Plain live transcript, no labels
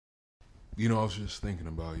You know, I was just thinking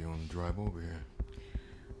about you on the drive over here.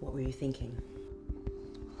 What were you thinking?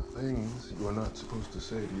 Things you are not supposed to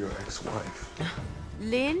say to your ex-wife.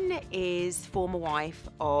 Lynn is former wife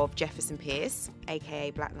of Jefferson Pierce,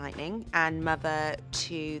 aka Black Lightning, and mother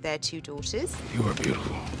to their 2 daughters. You are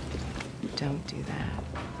beautiful. Don't do that.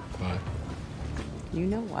 What? You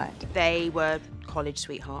know what? They were college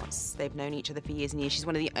sweethearts. They've known each other for years and years. She's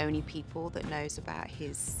one of the only people that knows about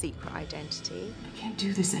his secret identity. I can't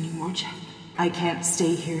do this anymore, Jeff. I can't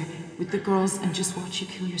stay here with the girls and just watch you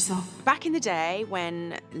kill yourself. Back in the day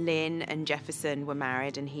when Lynn and Jefferson were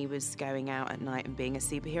married and he was going out at night and being a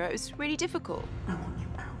superhero, it was really difficult. I want you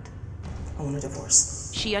out. I want a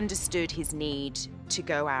divorce. She understood his need to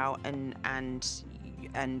go out and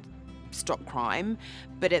stop crime,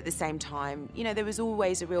 but at the same time, you know, there was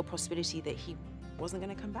always a real possibility that he wasn't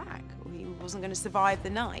going to come back, or he wasn't going to survive the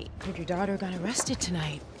night. Your daughter got arrested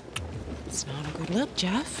tonight. It's not a good look,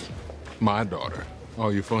 Jeff. My daughter. Oh,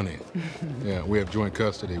 you're funny. Yeah, we have joint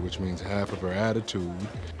custody, which means half of her attitude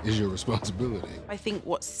is your responsibility. I think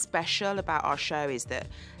what's special about our show is that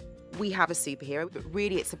we have a superhero, but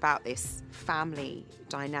really it's about this family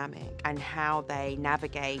dynamic and how they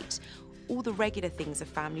navigate all the regular things a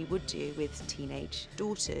family would do with teenage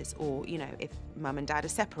daughters, or, you know, if mum and dad are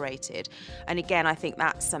separated. And again, I think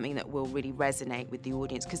that's something that will really resonate with the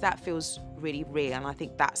audience, because that feels really real, and I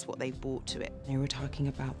think that's what they've brought to it. They were talking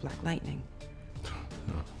about Black Lightning.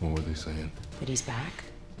 No, what were they saying? That he's back.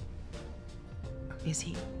 Is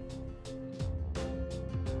he?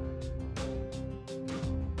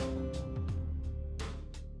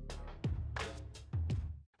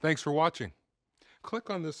 Thanks for watching.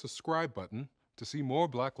 Click on the subscribe button to see more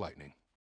Black Lightning.